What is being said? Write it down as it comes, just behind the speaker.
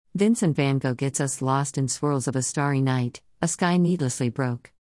Vincent van Gogh gets us lost in swirls of a starry night, a sky needlessly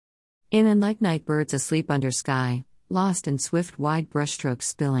broke. In and like night birds asleep under sky, lost in swift wide brushstrokes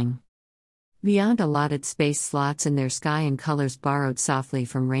spilling. Beyond allotted space slots in their sky and colors borrowed softly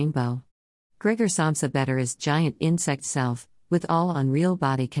from rainbow. Gregor Samsa better is giant insect self, with all unreal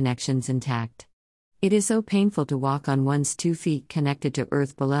body connections intact. It is so painful to walk on one's 2 feet connected to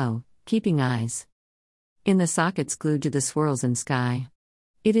earth below, keeping eyes in the sockets glued to the swirls in sky.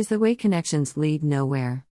 It is the way connections lead nowhere.